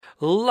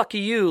Lucky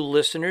you,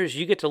 listeners.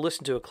 You get to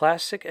listen to a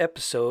classic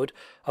episode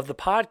of the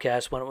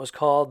podcast when it was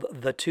called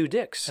The Two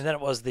Dicks. And then it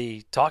was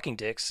the Talking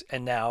Dicks,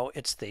 and now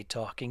it's the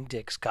Talking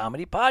Dicks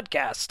Comedy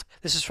Podcast.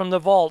 This is from the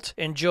vault.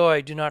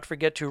 Enjoy. Do not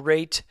forget to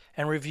rate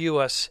and review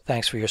us.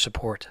 Thanks for your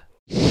support.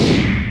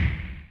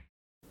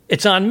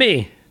 It's on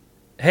me.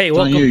 Hey,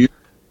 welcome. You.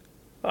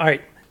 All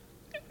right.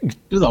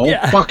 Do the whole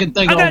fucking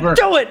thing over. I'm going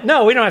to do it.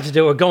 No, we don't have to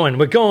do it. We're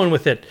going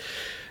with it.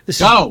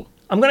 Go.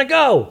 I'm going to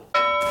go.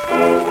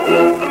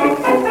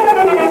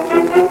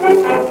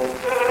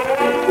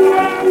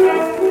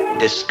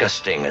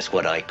 Disgusting is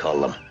what I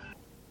call them.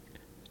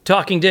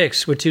 Talking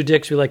Dicks. We're two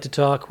dicks. We like to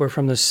talk. We're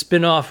from the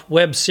spin-off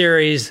web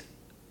series,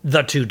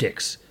 The Two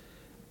Dicks.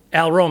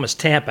 Al Romas,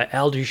 Tampa.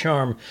 Al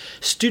Ducharme,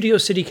 Studio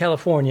City,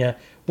 California.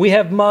 We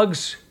have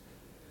mugs.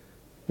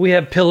 We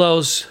have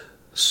pillows.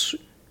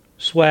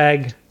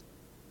 Swag.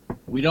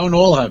 We don't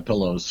all have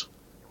pillows.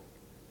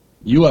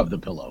 You have the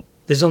pillow.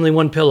 There's only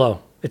one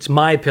pillow. It's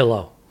my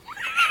pillow.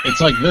 It's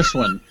like this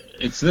one.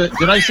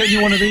 Did I send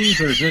you one of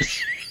these, or is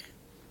this?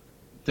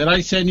 Did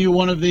I send you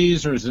one of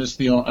these, or is this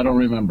the? I don't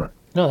remember.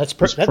 No, that's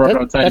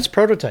prototype. That's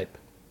prototype.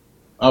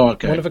 Oh,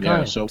 okay. One of a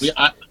kind. So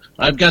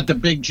I've got the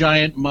big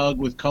giant mug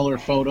with color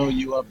photo.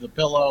 You have the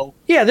pillow.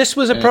 Yeah, this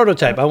was a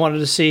prototype. I wanted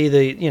to see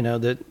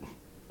the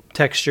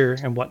texture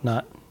and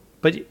whatnot.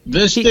 But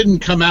this didn't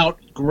come out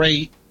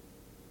great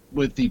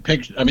with the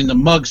picture. I mean, the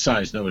mug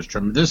size though is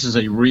tremendous. This is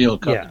a real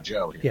cup of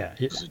Joe here. Yeah,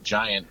 It's a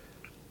giant.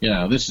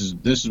 This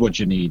is what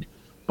you need.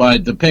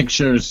 But the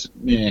pictures,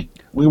 we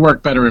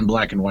work better in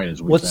black and white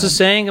as we. What's the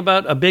saying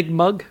about a big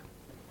mug?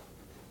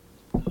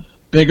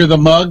 Bigger the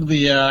mug,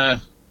 the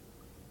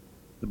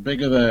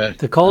bigger the.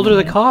 The colder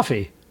the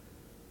coffee.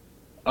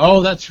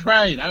 Oh, that's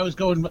right. I thought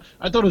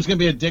it was going to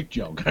be a dick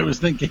joke. I was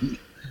thinking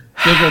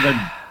bigger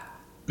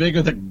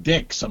the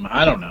dick.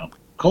 I don't know.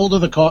 Colder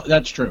the coffee.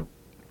 That's true.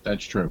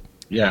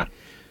 Yeah.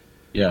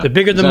 The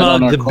bigger the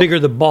mug, the bigger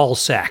the ball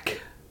sack.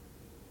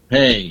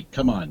 Hey,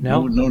 come on!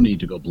 No need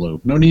to go blue.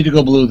 No need to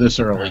go blue this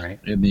early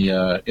in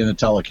the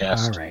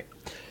telecast. All right.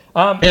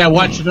 Hey, I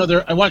watched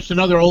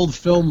another old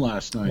film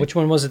last night. Which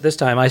one was it this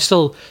time? I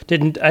still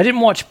didn't. I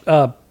didn't watch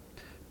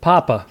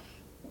Papa.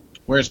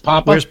 Where's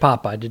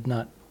Papa? I did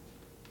not.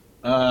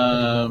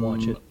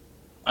 Watch it.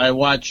 I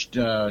watched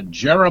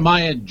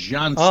Jeremiah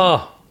Johnson.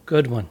 Oh,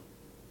 good one.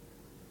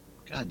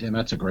 God damn,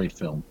 that's a great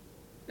film.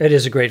 It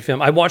is a great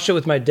film. I watched it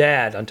with my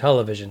dad on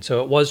television,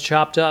 so it was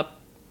chopped up.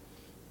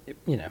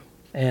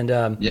 And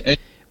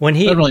when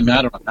he doesn't really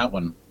matter on that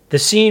one. The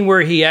scene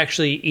where he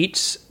actually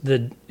eats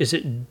is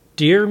it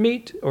deer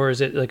meat or is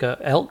it like a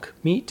elk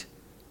meat?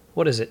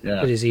 What is it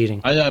that he's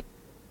eating? I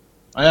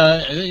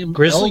think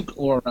grizzly elk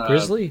or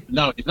grizzly.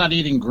 No, he's not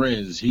eating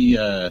grizz. He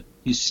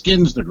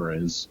skins the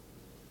grizz.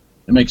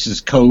 It makes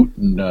his coat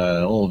and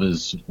all of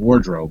his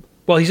wardrobe.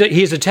 Well,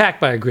 he's attacked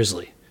by a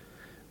grizzly.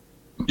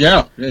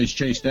 Yeah, he's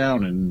chased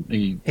down and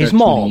he's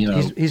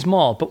mauled. He's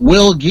mauled. But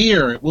Will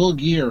Geer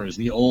is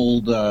the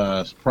old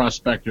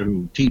prospector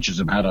who teaches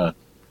him how to.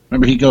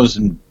 Remember, he goes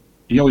and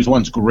he always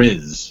wants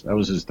grizz. That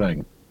was his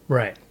thing.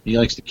 Right. He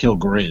likes to kill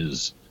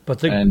grizz. But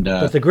the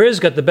grizz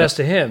got the best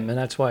of him, and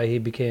that's why he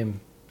became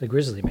the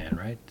grizzly man,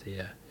 right?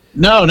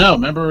 No.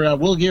 Remember,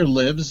 Will Geer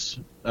lives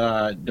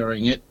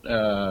during it.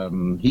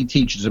 He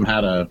teaches him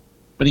how to,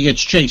 but he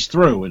gets chased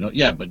through.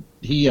 And, but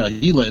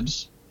he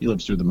lives. He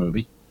lives through the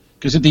movie.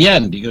 Because at the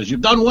end, he goes,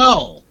 "You've done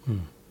well.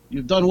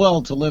 You've done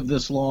well to live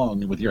this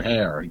long with your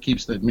hair."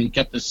 He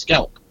kept his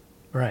scalp.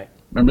 Right.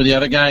 Remember the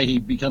other guy he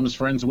becomes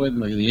friends with,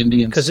 the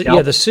Indian Because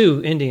the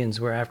Sioux Indians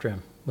were after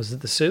him. Was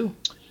it the Sioux?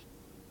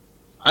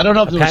 I don't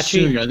know if Apache? it was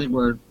Sioux. I think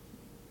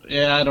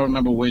I don't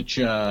remember which.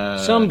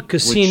 Some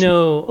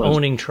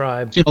casino-owning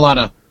tribe. Seen a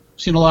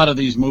lot of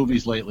these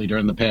movies lately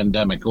during the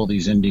pandemic. All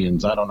these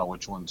Indians. I don't know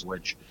which one's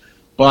which.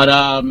 But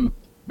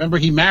remember,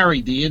 he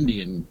married the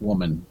Indian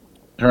woman.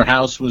 Her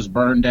house was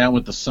burned down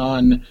with the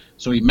sun,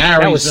 so he marries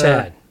her. That was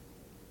sad.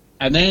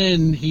 And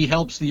then he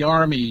helps the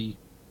army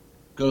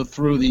go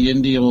through the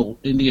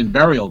Indian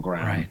burial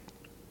ground. Right.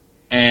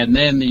 And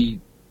then the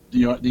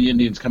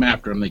Indians come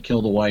after him. They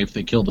kill the wife.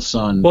 They kill the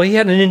son. Well, he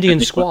had an Indian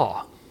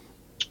squaw.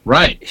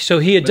 Right. So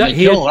he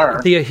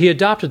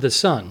adopted the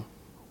son.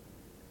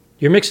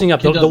 You're mixing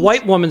up. The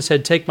white woman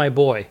said, "Take my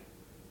boy."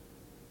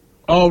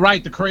 Oh,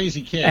 right, the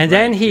crazy kid. And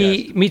then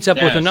he meets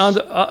up with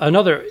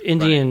another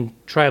Indian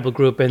tribal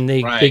group, and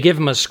they give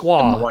him a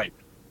squaw.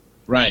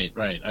 Right.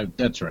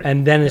 That's right.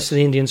 And then it's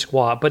the Indian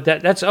squaw. But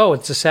that's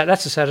the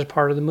saddest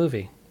part of the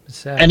movie. It's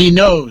sad. And he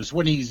knows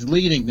when he's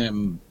leading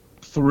them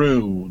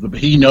through.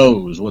 He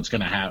knows what's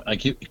going to happen.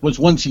 Like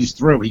once he's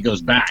through, he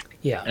goes back.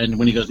 Yeah. And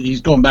when he's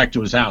going back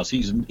to his house,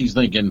 he's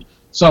thinking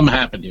something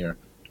happened here,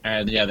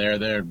 and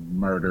they're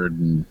murdered,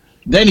 and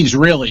then he's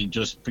really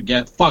just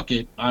fuck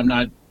it. I'm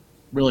not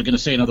really going to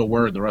say another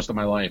word the rest of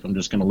my life. I'm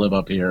just going to live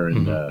up here.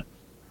 And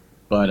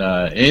but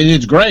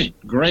it's great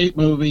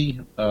movie.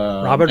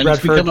 Robert and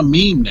Redford. It's become a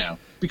meme now.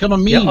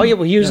 Yeah,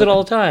 we use it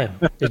all the time.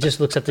 It just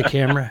looks at the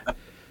camera.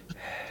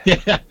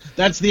 Yeah,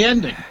 that's the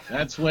ending.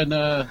 That's when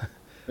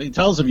he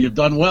tells him you've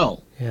done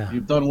well. Yeah.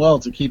 You've done well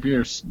to keep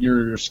your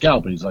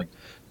scalp. And he's like,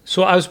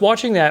 So I was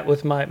watching that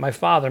with my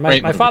father.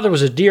 My father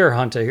was a deer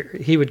hunter.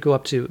 He would go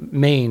up to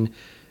Maine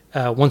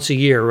once a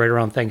year, right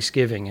around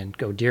Thanksgiving, and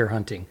go deer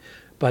hunting.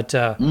 But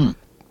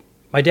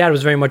my dad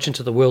was very much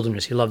into the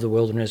wilderness. He loved the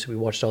wilderness. We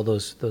watched all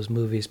those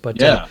movies. But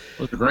yeah,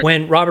 those are great.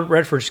 when Robert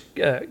Redford's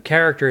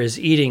character is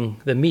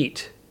eating the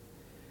meat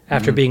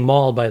after being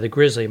mauled by the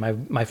grizzly,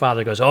 my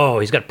father goes, "Oh,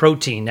 he's got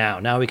protein now.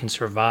 Now he can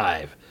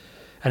survive."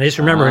 And I just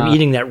remember him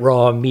eating that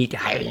raw meat.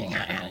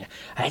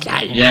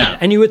 Yeah.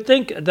 And you would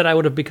think that I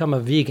would have become a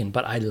vegan,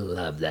 but I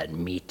love that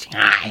meat.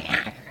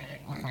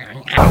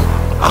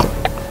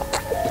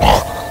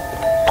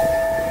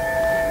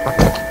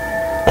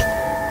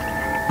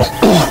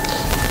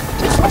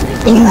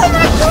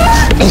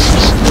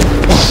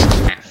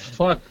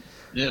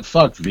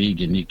 Fuck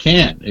vegan. You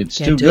can't. It's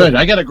Can't too do good. it.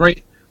 I got a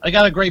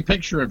great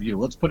picture of you.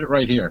 Let's put it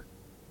right here.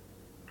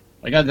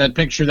 I got that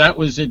picture. That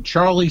was at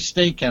Charlie's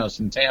Steakhouse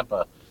in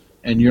Tampa,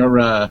 and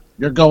you're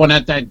going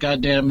at that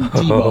goddamn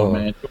T-bone,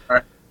 man.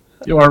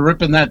 You are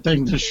ripping that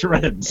thing to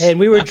shreds. And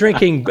we were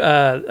drinking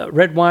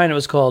red wine.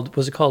 Was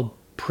it called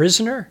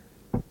Prisoner?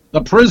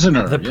 The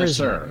Prisoner. The Yes,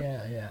 Prisoner.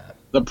 sir. Yeah.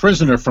 The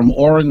Prisoner from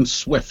Oren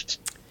Swift.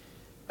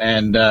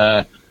 And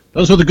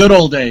those were the good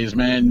old days,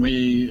 man.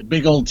 We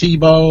big old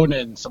T-bone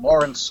and some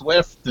Oren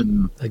Swift,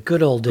 and The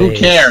good old days. who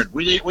cared?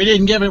 We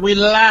didn't give it. We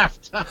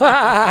laughed. Give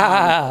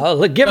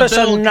us The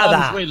bill another.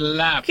 comes, we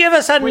laughed. Give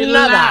us We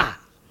another. laughed.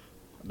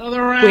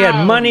 Another round. We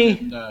had money.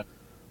 And, We had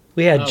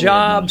we had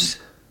jobs.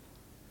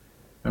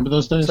 remember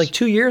those days? It's like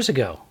 2 years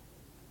ago.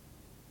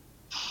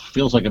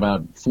 Feels like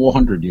about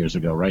 400 years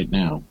ago right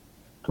now,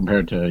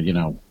 compared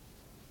to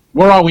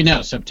where are we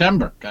now?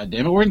 September. God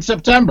damn it, we're in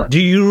September. Do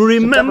you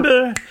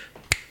remember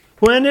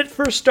when it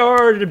first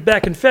started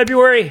back in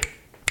February?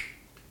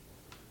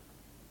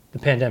 The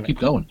pandemic. Keep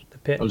going.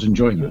 The I was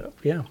enjoying that.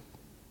 Yeah.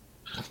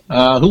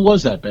 Who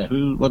was that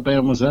band? What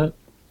band was that?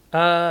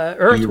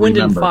 Earth, you Wind,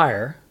 and remember?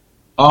 Fire.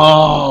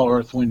 Oh,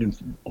 Earth, Wind,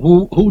 and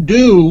who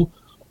do?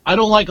 I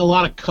don't like a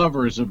lot of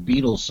covers of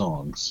Beatles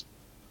songs,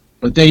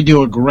 but they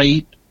do a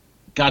great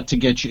 "Got to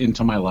Get You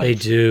Into My Life." They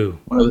do.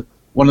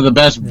 One of the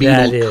best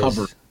That Beatles is.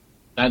 covers.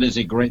 That is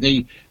a great.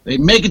 They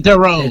make it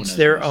their own. It's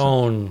their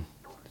own.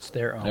 It's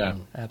their own. Yeah.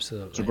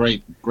 Absolutely. It's a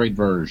great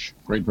version.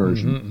 Great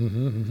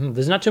version.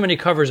 There's not too many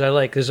covers I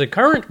like. There's a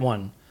current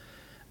one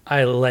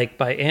I like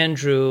by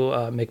Andrew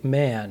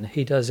McMahon.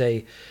 He does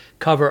a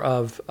cover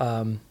of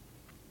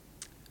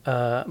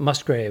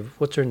Musgrave.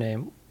 What's her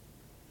name?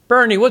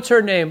 Bernie, what's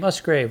her name?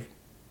 Musgrave.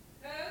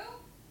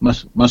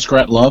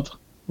 Muskrat Love.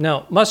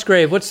 No,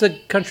 Musgrave. What's the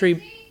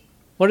country?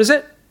 What is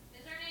it?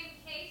 Is her name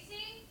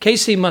Casey?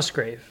 Casey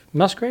Musgrave.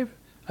 Musgrave,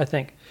 I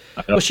think.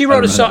 I don't- Well, she I wrote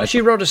don't a know song. that.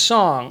 She wrote a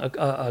song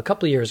a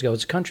couple of years ago.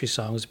 It's a country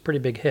song. It was a pretty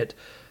big hit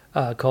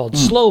called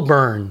 "Slow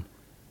Burn."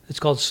 It's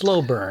called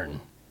 "Slow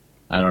Burn,"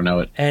 I don't know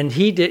it. and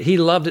he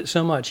loved it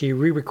so much he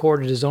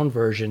re-recorded his own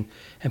version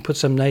and put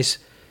some nice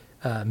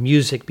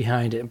music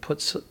behind it and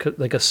put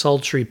like a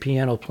sultry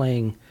piano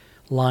playing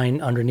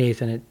line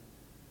underneath, and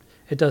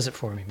it does it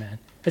for me, man.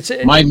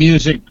 My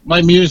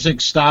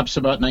music stops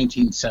about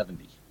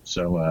 1970.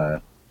 So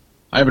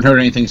I haven't heard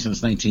anything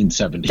since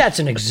 1970. That's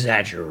an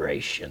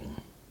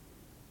exaggeration.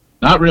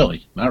 Not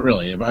really.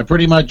 I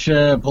pretty much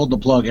pulled the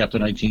plug after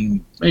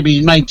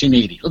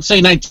 1980. Let's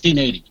say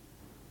 1980.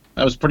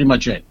 That was pretty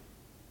much it.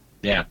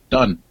 Yeah,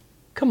 done.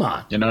 Come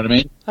on, You know what I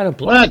mean? I don't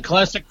believe. Well,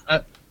 classic.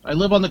 I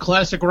live on the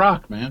classic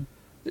rock, man.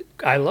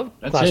 I love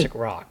That's classic it.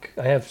 rock.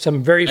 I have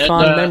some very And,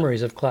 fond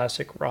memories of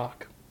classic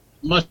rock.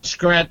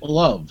 Muskrat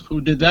Love.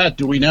 Who did that?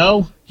 Do we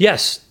know?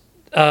 Yes,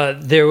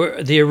 there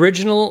were the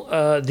original.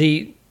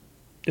 It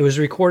was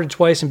recorded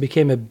twice and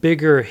became a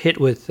bigger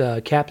hit with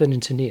Captain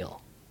and Tennille.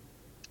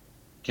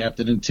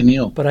 Captain and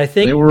Tennille. But I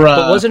think, They were,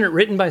 but wasn't it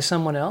written by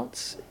someone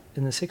else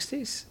in the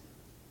 '60s?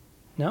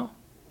 No.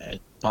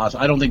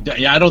 I don't think.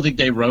 I don't think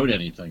they wrote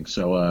anything.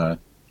 So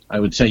I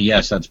would say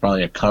yes. That's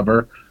probably a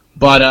cover.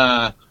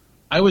 But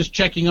I was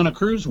checking on a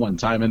cruise one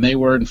time, and they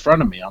were in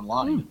front of me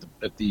online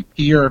at the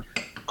pier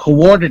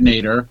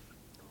coordinator,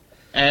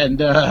 and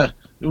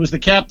it was the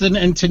captain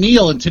and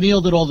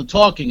Tennille did all the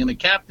talking, and the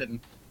captain,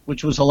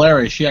 which was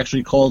hilarious, she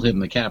actually called him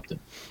the captain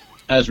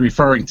as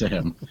referring to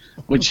him,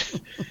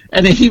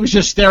 and he was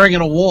just staring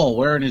at a wall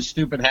wearing his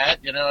stupid hat.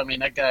 I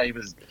mean, that guy he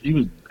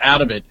was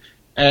out of it,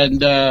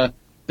 and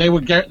they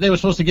were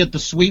supposed to get the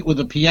suite with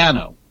a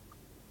piano,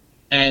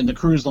 and the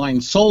cruise line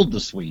sold the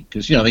suite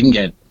because they can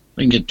get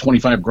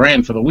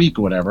 $25,000 for the week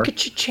or whatever.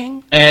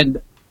 Ka-ching.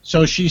 And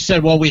so she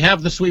said, well, we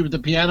have the suite with the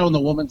piano. And the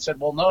woman said,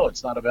 well, no,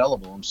 it's not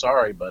available. I'm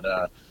sorry, but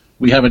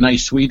we have a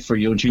nice suite for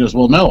you. And she goes,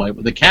 well, no,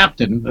 the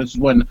captain, this is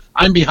when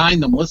I'm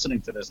behind them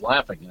listening to this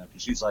laughing,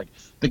 because she's like,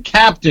 the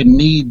captain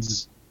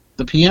needs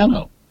the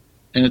piano.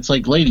 And it's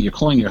like, lady, you're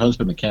calling your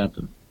husband the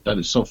captain. That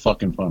is so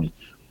fucking funny.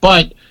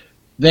 But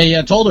they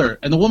told her,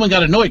 and the woman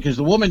got annoyed because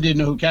the woman didn't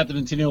know who Captain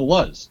and Tennille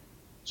was.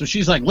 So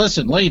she's like,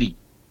 listen, lady,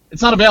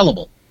 it's not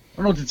available. I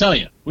don't know what to tell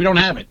you. We don't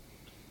have it.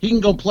 He can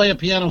go play a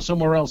piano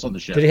somewhere else on the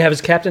ship. Did he have his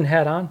captain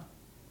hat on?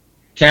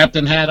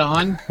 Captain hat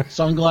on,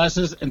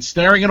 sunglasses, and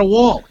staring at a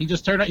wall.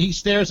 He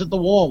stares at the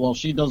wall while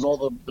she does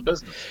all the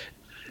business.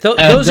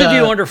 Those of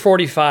you under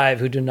 45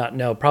 who do not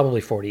know,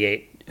 probably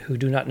 48, who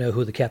do not know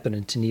who the Captain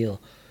and Tennille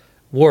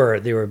were,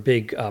 they were a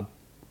big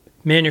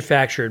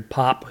manufactured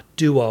pop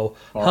duo,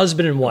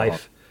 husband and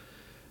wife.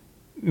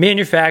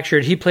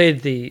 Manufactured.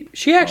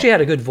 She actually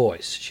had a good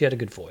voice.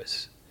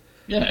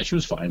 Yeah, she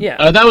was fine.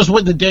 Yeah. That was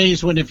the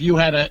days when if you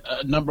had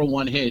a number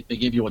one hit, they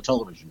gave you a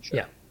television show.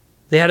 Yeah.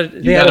 They had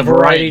a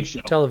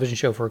variety television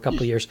show for a couple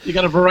of years. You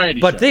got a variety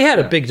show. But they had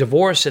a big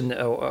divorce and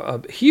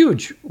a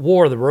huge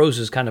War of the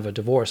Roses kind of a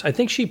divorce. I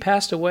think she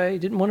passed away.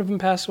 Didn't one of them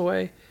pass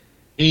away?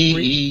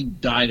 He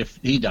died. A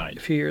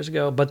few years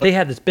ago. But they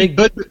had this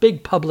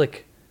big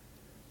public.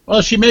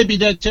 Well, she may be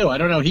dead too. I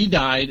don't know. He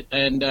died,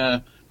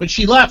 but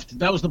she left.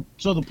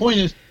 So the point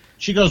is,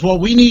 she goes, well,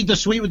 we need the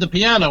suite with the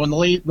piano, and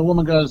the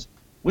woman goes,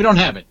 we don't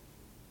have it,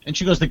 and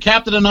she goes, the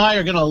captain and I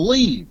are going to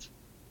leave,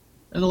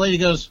 and the lady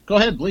goes, go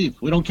ahead,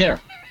 leave. We don't care.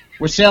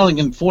 We're sailing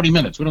in 40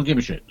 minutes. We don't give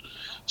a shit.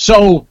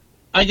 So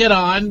I get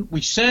on.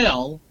 We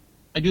sail.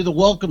 I do the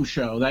welcome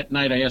show that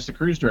night. I asked the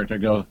cruise director. I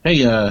go,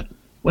 hey,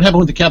 what happened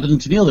with the Captain and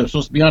Tennille? They were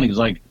supposed to be on. He was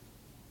like,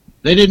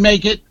 they didn't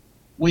make it.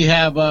 We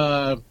have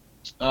the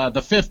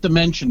Fifth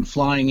Dimension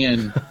flying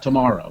in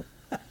tomorrow.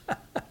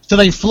 So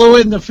they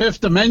flew in the Fifth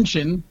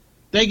Dimension.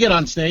 They get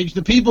on stage.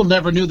 The people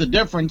never knew the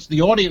difference.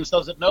 The audience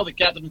doesn't know the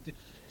Captain.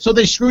 So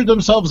they screwed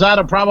themselves out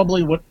of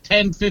probably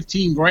 10,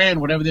 15 grand,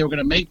 whatever they were going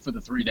to make for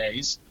the 3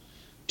 days,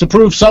 to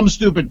prove some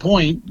stupid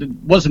point that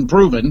wasn't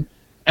proven.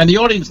 And the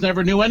audience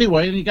never knew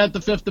anyway. And you got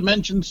the Fifth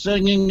Dimension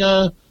singing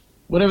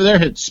whatever their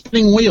hit,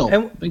 Spinning Wheel.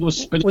 And I think it was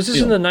Spinning Wheel. Was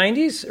this in the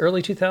 90s,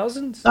 early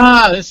 2000s?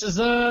 This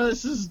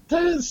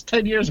is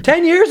 10 years ago.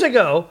 10 years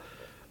ago?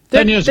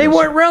 10 years ago. They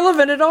weren't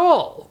relevant at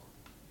all.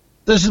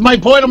 This is my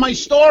point of my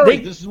story.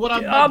 This is what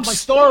my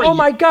story. Oh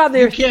my God!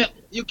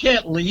 You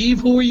can't leave.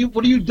 Who are you?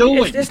 What are you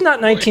doing? It's not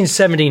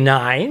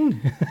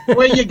 1979. Where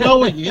are you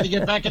going? You gonna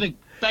get back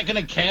in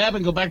a cab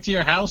and go back to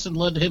your house and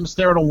let him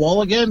stare at a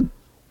wall again?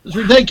 It's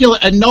ridiculous.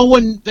 And no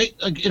one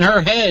in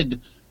her head,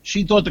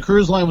 she thought the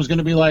cruise line was going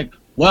to be like,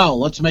 well,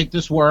 let's make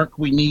this work.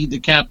 We need the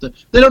captain.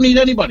 They don't need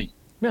anybody.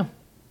 Yeah.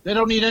 They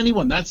don't need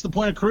anyone. That's the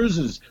point of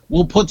cruises.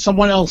 We'll put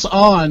someone else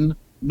on.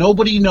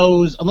 Nobody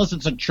knows, unless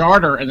it's a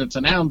charter and it's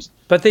announced.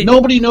 But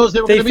nobody knows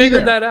they were going to be there.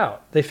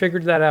 They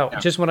figured that out.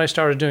 Just when I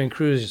started doing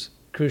cruise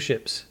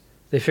ships,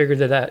 they figured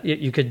that out.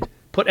 You could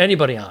put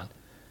anybody on.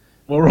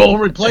 We're all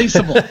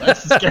replaceable.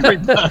 That's the scary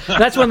part.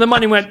 That's when the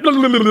money went.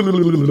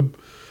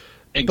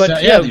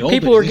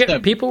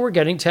 But people were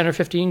getting 10 or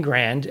 15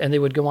 grand, and they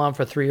would go on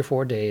for 3 or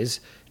 4 days,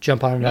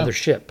 jump on another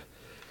ship,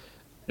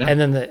 and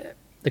then the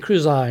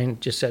cruise line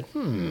just said,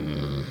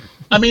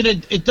 I mean,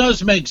 it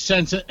does make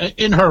sense.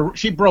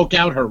 She broke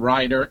out her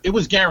rider. It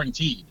was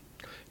guaranteed.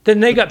 Then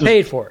they got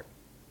paid for it.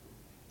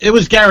 It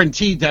was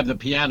guaranteed to have the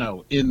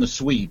piano in the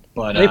suite,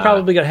 but they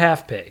probably got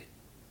half pay.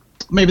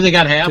 Maybe they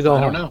got half. I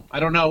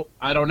don't know.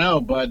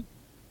 But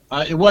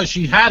it was.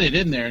 She had it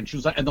in there, and she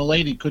was like, and the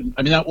lady couldn't.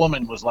 I mean, that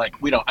woman was like,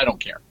 I don't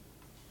care.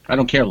 I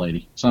don't care,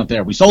 lady. It's not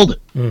there. We sold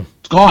it.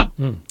 It's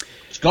gone.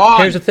 It's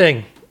gone. Here's the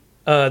thing.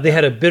 They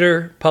had a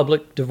bitter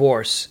public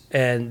divorce,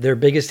 and their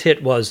biggest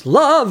hit was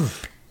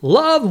 "Love,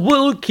 Love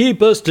Will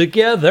Keep Us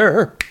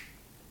Together."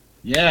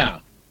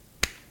 Yeah.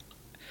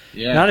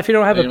 Not if you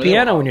don't have a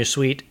piano in your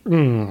suite.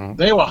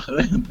 They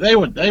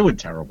were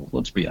terrible.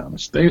 Let's be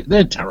honest.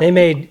 They're terrible. They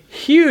made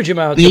huge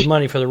amounts of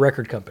money for the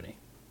record company.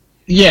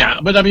 Yeah,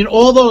 but I mean,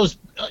 all those.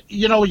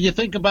 When you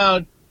think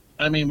about.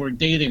 I mean, we're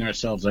dating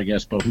ourselves, I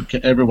guess, but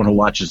everyone who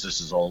watches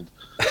this is old.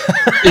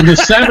 In the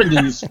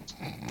 70s,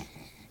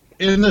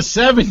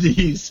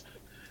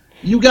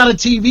 you got a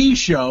TV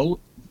show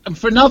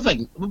for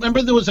nothing.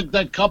 Remember there was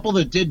that couple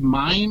that did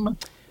Mime?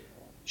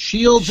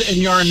 Shields and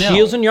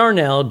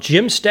Yarnell.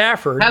 Jim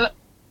Stafford.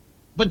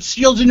 But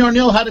Shields and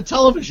Yarnell had a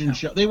television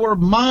show. They were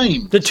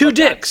Mime. The Two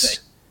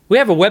Dicks. We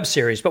have a web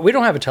series, but we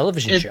don't have a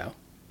television show.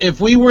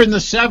 If we were in the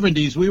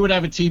 70s, we would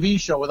have a TV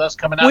show with us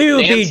coming out. We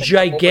would be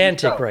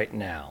gigantic right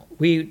now.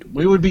 We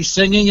would be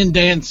singing and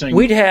dancing.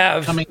 We'd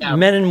have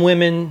men and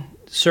women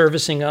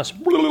servicing us.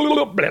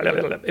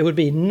 It would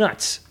be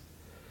nuts.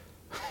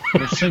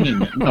 We're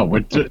singing. No,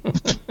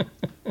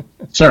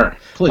 sir,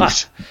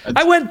 please.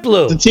 I went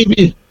blue.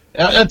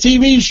 A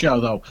TV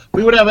show, though.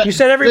 We would have. You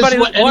said everybody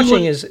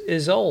watching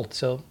is old,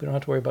 so we don't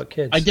have to worry about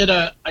kids. I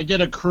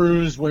did a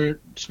cruise where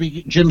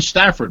Jim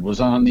Stafford was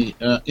on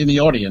in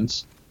the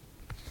audience.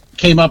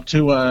 Came up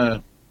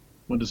to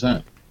what is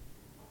that?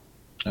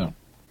 Oh,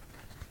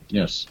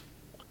 yes.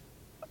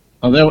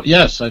 Oh,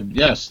 yes.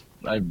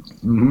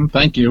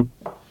 Thank you,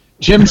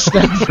 Jim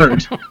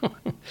Stafford.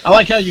 I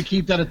like how you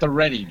keep that at the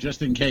ready,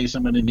 just in case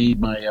I'm going to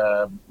need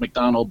my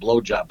McDonald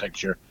blowjob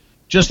picture.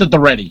 Just at the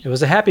ready. It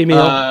was a happy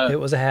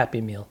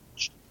meal.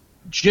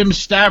 Jim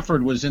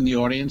Stafford was in the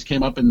audience,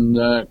 came up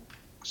and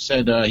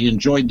said he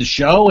enjoyed the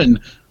show, and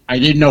I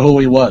didn't know who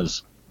he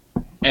was.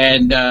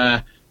 And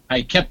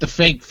I kept the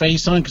fake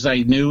face on because I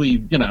knew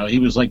he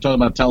was like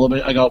talking about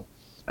television. I go,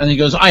 and he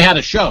goes, I had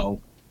a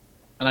show.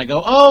 And I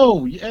go,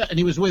 oh, yeah. And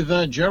he was with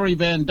Jerry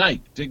Van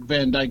Dyke, Dick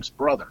Van Dyke's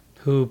brother.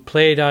 Who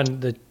played on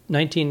the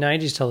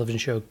 1990s television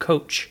show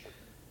Coach.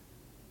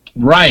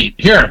 Right.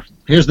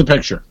 Here's the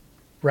picture.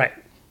 Right.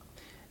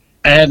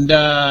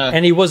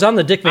 And he was on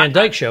the Dick Van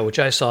Dyke show, which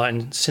I saw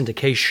in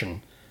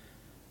syndication.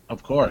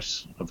 Of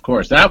course.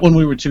 That one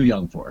we were too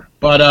young for.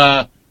 But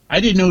I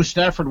didn't know who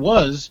Stafford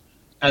was.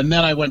 And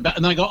then I went back,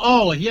 and I go,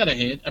 oh, he had a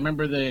hit. I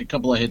remember a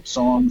couple of hit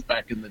songs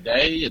back in the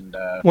day. And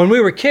when we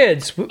were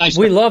kids,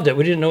 we loved it.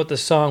 We didn't know what the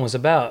song was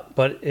about,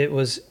 but it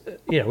was,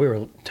 we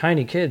were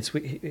tiny kids.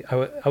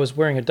 I was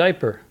wearing a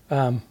diaper.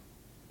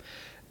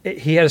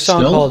 He had a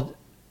song called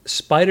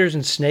Spiders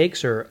and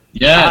Snakes, or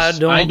yes, I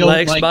don't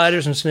like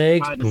spiders and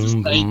snakes.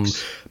 Boom, boom.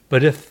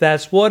 But if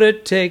that's what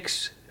it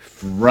takes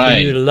for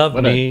you to love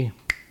me.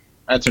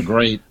 That's a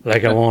great.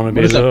 Like I want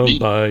to be loved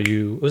by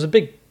you. It was a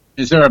big.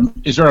 Is there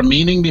a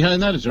meaning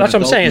behind that? That's what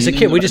I'm saying. As a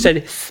kid, we just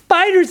said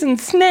spiders and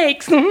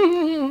snakes.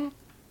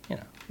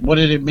 What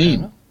did it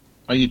mean?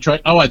 Are you trying?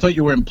 Oh, I thought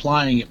you were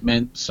implying it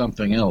meant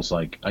something else,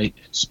 like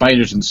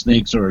spiders and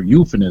snakes are a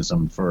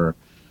euphemism for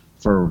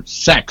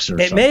sex or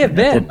something. It may have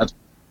been.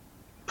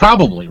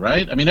 Probably,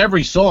 right? I mean,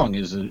 every song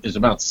is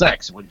about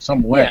sex in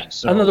some way. Yeah.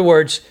 So. In other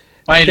words,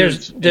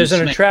 there's an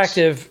snakes.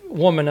 attractive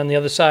woman on the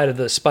other side of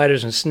the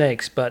spiders and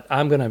snakes, but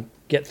I'm going to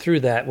get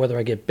through that whether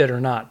I get bit or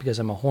not because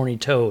I'm a horny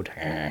toad.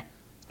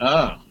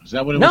 Oh, is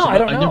that what it was? No, I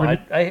don't know.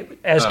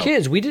 As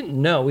kids, we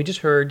didn't know. We just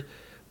heard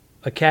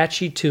a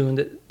catchy tune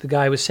that the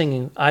guy was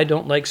singing, I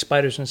don't like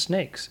spiders and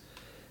snakes.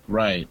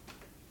 Right.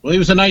 Well, he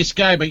was a nice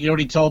guy, but you know what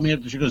he told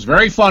me? She goes,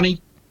 very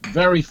funny,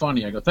 very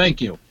funny. I go,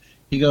 thank you.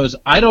 He goes,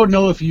 I don't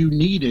know if you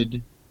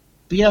needed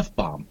the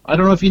F-bomb. I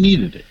don't know if you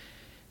needed it.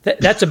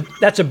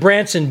 That's a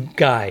Branson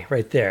guy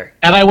right there.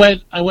 And I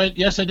went,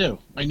 yes, I do.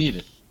 I need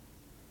it.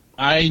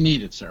 I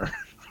need it, sir.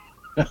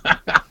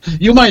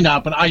 You might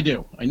not, but I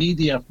do. I need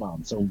the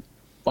F-bomb, so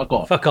fuck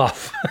off. Fuck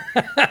off.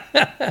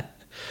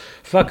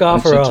 Fuck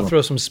off, or I'll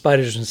throw some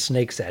spiders and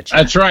snakes at you.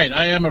 That's right.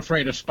 I am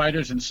afraid of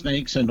spiders and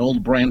snakes and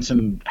old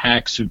Branson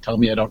hacks who tell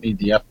me I don't need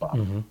the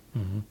F-bomb. Mm-hmm,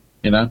 mm-hmm.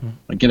 You know?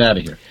 Like, get out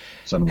of here.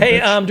 Hey,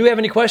 do we have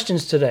any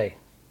questions today?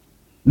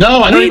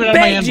 No, I don't even have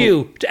my We begged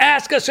you to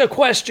ask us a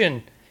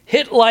question.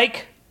 Hit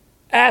like,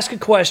 ask a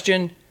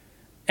question,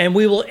 and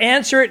we will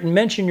answer it and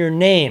mention your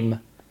name.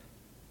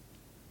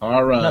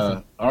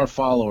 Our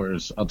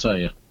followers, I'll tell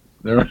you,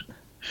 they're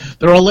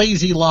a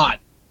lazy lot.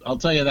 I'll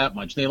tell you that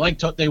much. They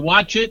they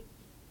watch it,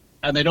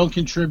 and they don't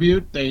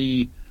contribute.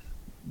 They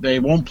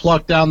won't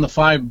pluck down the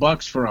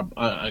 $5 for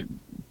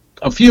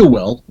a few.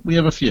 Will we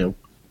have a few,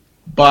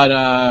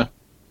 but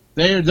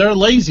they're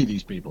lazy.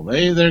 These people,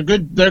 they're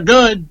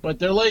good, but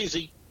they're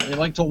lazy. They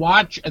like to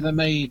watch, and then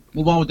they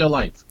move on with their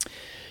life.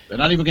 They're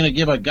not even going to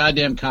give a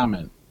goddamn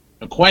comment,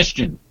 a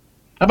question.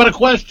 How about a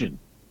question?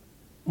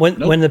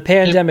 When the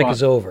pandemic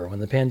is over,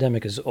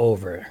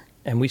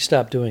 and we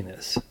stop doing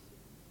this,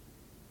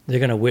 they're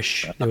going to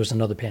wish there was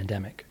another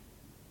pandemic.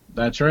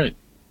 That's right.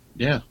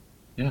 Yeah.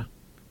 You're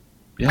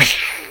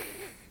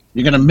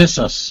going to miss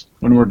us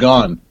when we're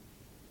gone.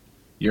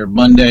 Your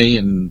Monday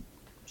and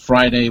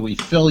Friday, we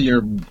fill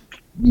your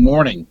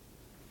morning,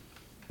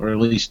 or at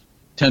least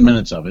 10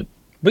 minutes of it.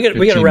 We got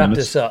to wrap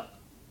this up.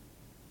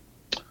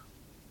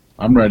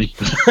 I'm ready.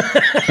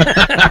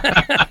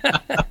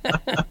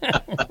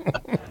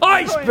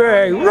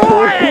 Iceberg,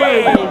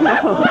 right!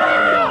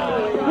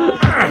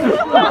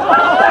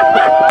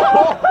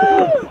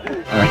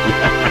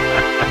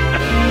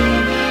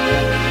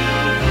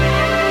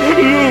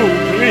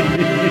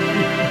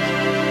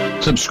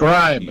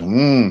 Subscribe.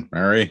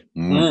 Mary.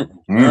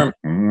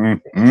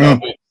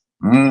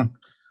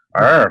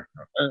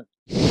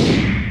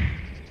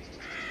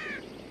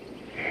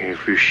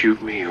 If you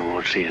shoot me, you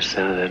won't see a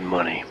cent of that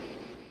money.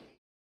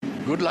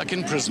 Good luck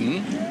in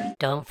prison.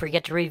 Don't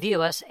forget to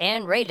review us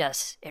and rate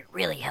us. It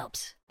really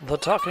helps. The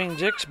Talking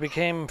Dicks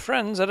became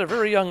friends at a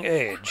very young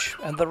age,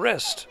 and the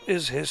rest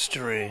is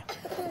history.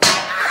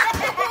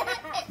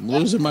 I'm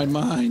losing my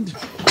mind.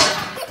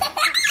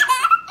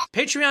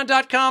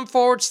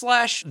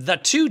 Patreon.com/The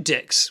Two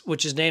Dicks,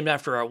 which is named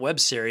after our web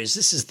series.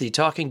 This is the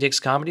Talking Dicks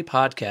Comedy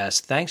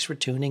Podcast. Thanks for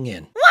tuning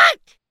in. What?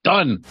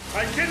 Done.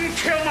 I didn't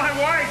kill my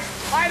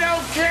wife. I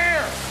don't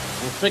care.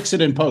 We'll fix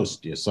it in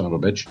post, you son of a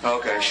bitch.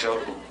 Okay, show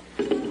them.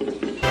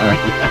 All right.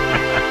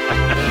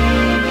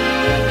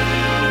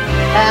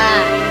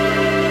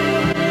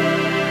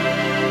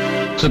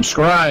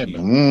 Subscribe.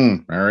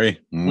 Mary.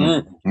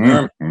 Go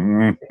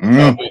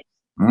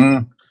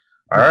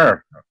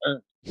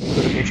to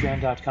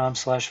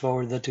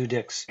patreon.com/The Two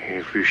Dicks.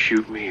 If you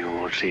shoot me, you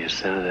won't see a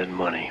cent of that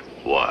money.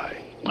 Why?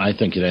 I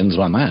think it ends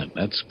on that.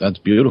 That's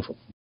beautiful.